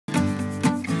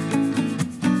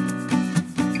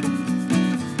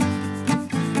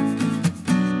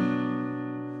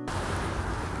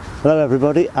Hello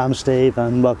everybody, I'm Steve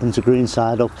and welcome to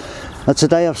Greenside Up. Now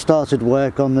today I've started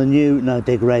work on the new no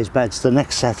dig raised beds, the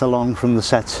next set along from the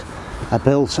set I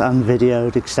built and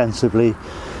videoed extensively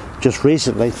just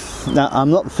recently. Now I'm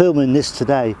not filming this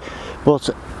today, but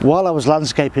while I was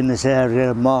landscaping this area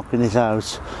and marking it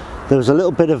out, there was a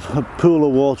little bit of a pool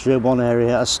of water in one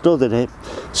area. I stood in it,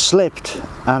 slipped,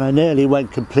 and I nearly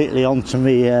went completely onto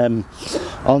me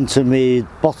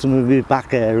bottom of my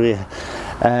back area.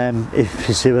 If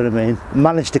you see what I mean.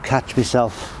 Managed to catch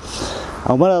myself,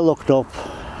 and when I looked up,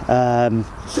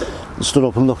 stood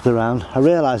up and looked around, I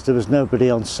realised there was nobody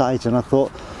on site, and I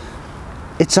thought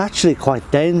it's actually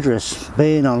quite dangerous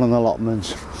being on an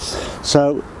allotment.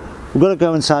 So we're going to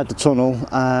go inside the tunnel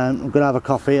and I'm going to have a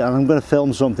coffee and I'm going to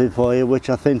film something for you which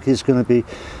I think is going to be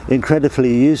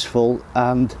incredibly useful,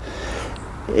 and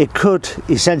it could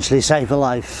essentially save a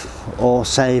life or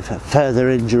save further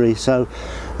injury. So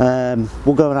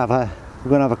we'll go and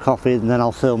have a coffee and then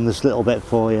I'll film this little bit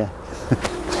for you.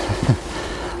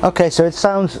 Okay, so it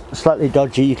sounds slightly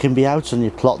dodgy. You can be out on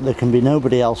your plot, there can be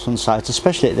nobody else on site,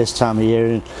 especially at this time of year,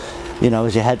 and you know,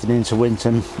 as you're heading into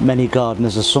winter. Many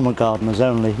gardeners are summer gardeners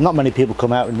only. Not many people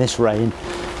come out in this rain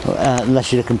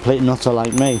unless you're a complete nutter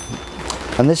like me,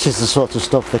 and this is the sort of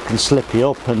stuff that can slip you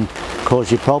up and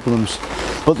cause you problems.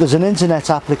 But there's an internet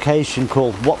application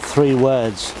called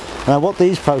What3words. Now what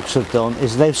these folks have done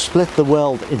is they've split the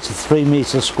world into 3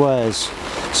 metre squares.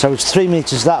 So it's 3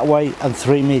 metres that way and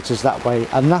 3 metres that way,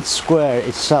 and that square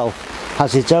itself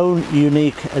has its own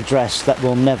unique address that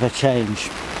will never change.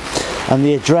 And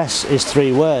the address is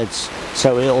 3 words,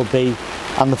 so it'll be,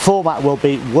 and the format will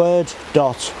be word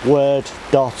dot word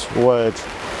dot word,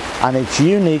 and it's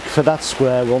unique for that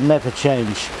square, will never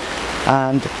change.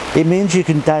 And it means you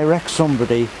can direct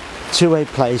somebody to a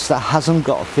place that hasn't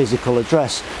got a physical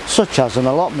address, such as an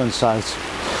allotment site.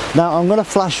 Now I'm going to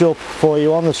flash up for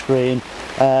you on the screen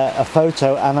a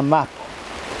photo and a map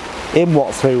in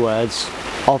What3words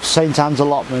of St Anne's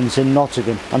Allotments in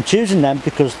Nottingham. I'm choosing them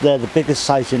because they're the biggest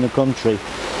site in the country.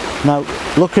 Now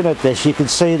looking at this, you can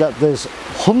see that there's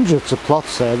hundreds of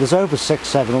plots there. There's over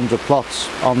 600-700 plots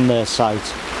on their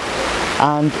site.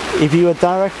 And if you were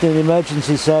directing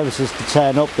emergency services to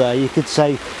turn up there, you could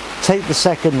say, take the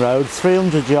second road,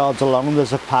 300 yards along,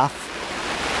 there's a path.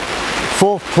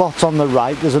 4th plot on the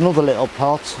right, there's another little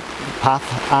path,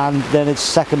 and then it's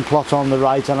second plot on the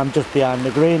right, and I'm just behind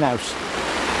the greenhouse.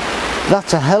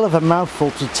 That's a hell of a mouthful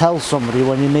to tell somebody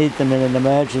when you need them in an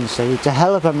emergency. It's a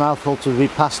hell of a mouthful to be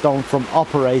passed on from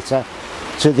operator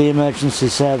to the emergency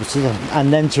services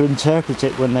and then to interpret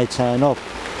it when they turn up.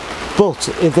 But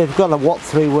if they've got a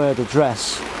What3word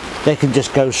address, they can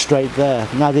just go straight there.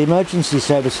 Now the emergency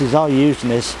services are using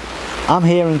this. I'm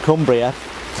here in Cumbria,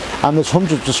 and there's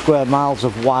hundreds of square miles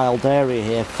of wild area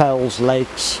here, fells,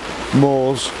 lakes,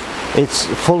 moors. It's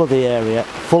full of the area,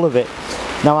 full of it.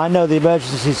 Now I know the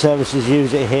emergency services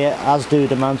use it here, as do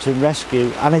the mountain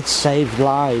rescue, and it's saved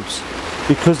lives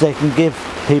because they can give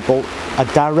people a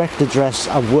direct address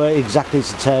of where exactly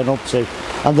to turn up to,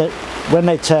 and that when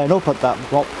they turn up at that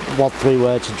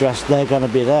What3words address, they're going to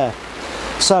be there.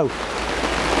 So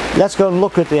let's go and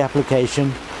look at the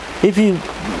application. If you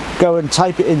go and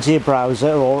type it into your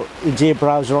browser, or into your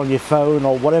browser on your phone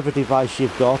or whatever device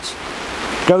you've got,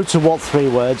 go to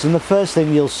What3words, and the first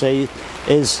thing you'll see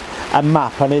is a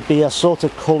map, and it'd be a sort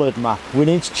of coloured map. We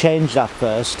need to change that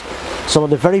first. So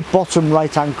at the very bottom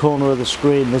right hand corner of the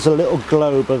screen there's a little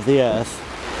globe of the earth.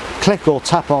 Click or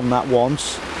tap on that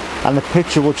once and the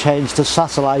picture will change to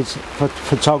satellite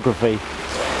photography.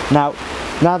 Now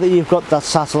that you've got that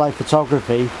satellite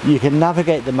photography, you can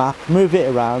navigate the map, move it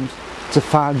around to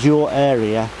find your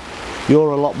area,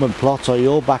 your allotment plot or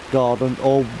your back garden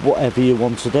or whatever you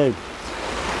want to do.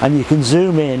 And you can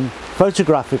zoom in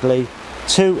photographically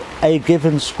to a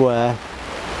given square,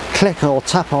 click or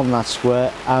tap on that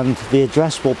square and the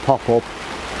address will pop up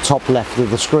top left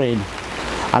of the screen,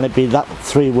 and it'd be that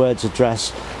 3words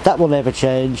address. That will never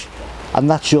change, and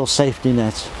that's your safety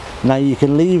net. Now you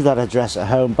can leave that address at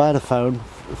home by the phone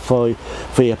for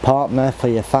your partner, for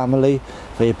your family,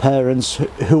 for your parents,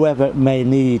 whoever may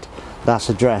need that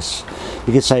address.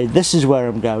 You can say, this is where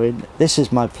I'm going, this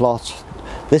is my plot,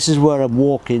 this is where I'm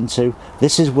walking to,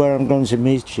 this is where I'm going to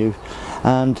meet you,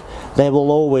 and they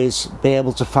will always be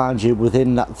able to find you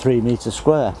within that 3 metre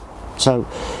square. So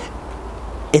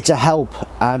it's a help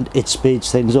and it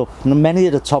speeds things up. Now, many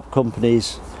of the top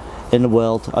companies in the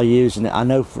world are using it. I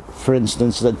know for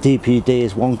instance that DPD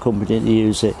is one company to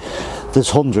use it.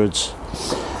 There's hundreds.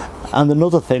 And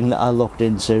another thing that I looked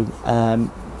into,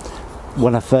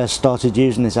 when I first started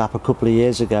using this app a couple of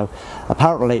years ago.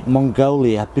 Apparently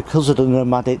Mongolia, because of the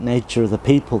nomadic nature of the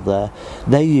people there,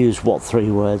 they use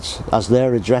What3words as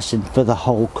their addressing for the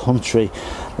whole country.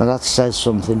 Now that says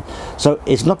something. So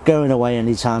it's not going away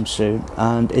anytime soon,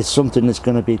 and it's something that's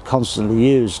going to be constantly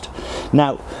used.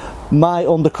 Now my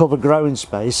undercover growing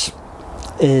space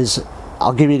is,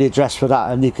 I'll give you the address for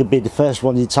that, and you could be the first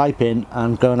one you type in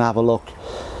and go and have a look.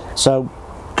 So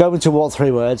go into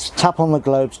What3words, tap on the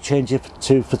globes, change it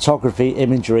to photography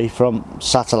imagery from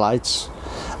satellites,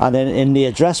 and then in the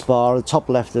address bar at the top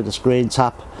left of the screen,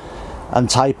 tap and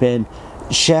type in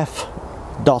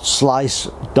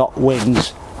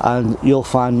chef.slice.wings, and you'll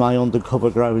find my undercover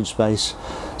growing space.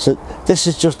 So this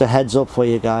is just a heads up for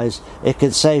you guys. It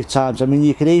can save times. I mean,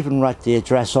 you can even write the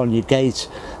address on your gate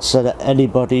so that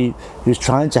anybody who's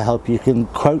trying to help you can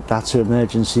quote that to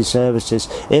emergency services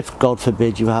if, God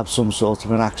forbid, you have some sort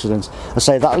of an accident. I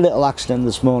say that little accident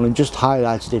this morning just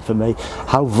highlighted it for me,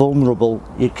 how vulnerable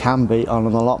you can be on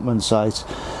an allotment site.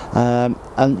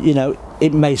 And you know,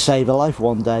 it may save a life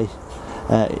one day.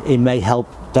 It may help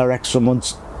direct someone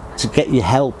to get you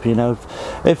help, you know,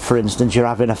 if for instance you're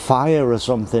having a fire or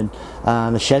something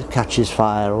and the shed catches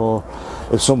fire, or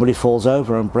if somebody falls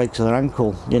over and breaks their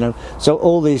ankle, you know. So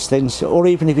all these things, or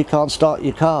even if you can't start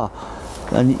your car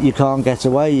and you can't get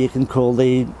away, you can call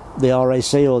the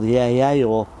RAC or the AA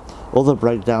or other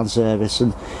breakdown service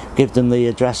and give them the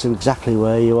address of exactly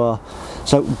where you are.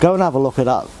 So go and have a look at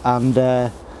that, and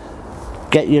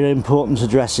get your important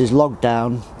addresses logged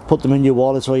down, put them in your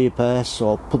wallet or your purse,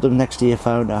 or put them next to your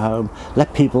phone at home.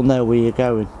 Let people know where you're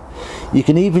going. You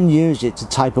can even use it to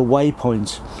type a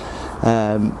waypoint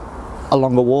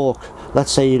along a walk.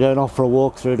 Let's say you're going off for a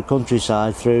walk through the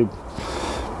countryside, and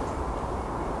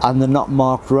they're not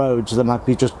marked roads, they might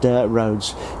be just dirt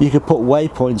roads. You could put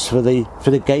waypoints for the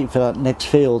gate for that next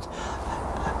field,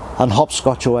 and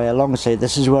hopscotch away along and say,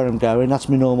 this is where I'm going, that's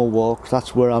my normal walk,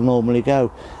 that's where I normally go.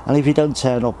 And if you don't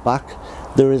turn up back,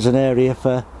 there is an area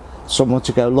for someone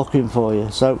to go looking for you.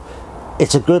 So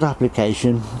it's a good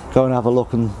application. Go and have a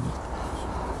look, and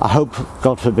I hope,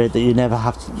 God forbid, that you never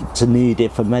have to need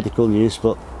it for medical use,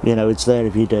 but you know, it's there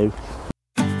if you do.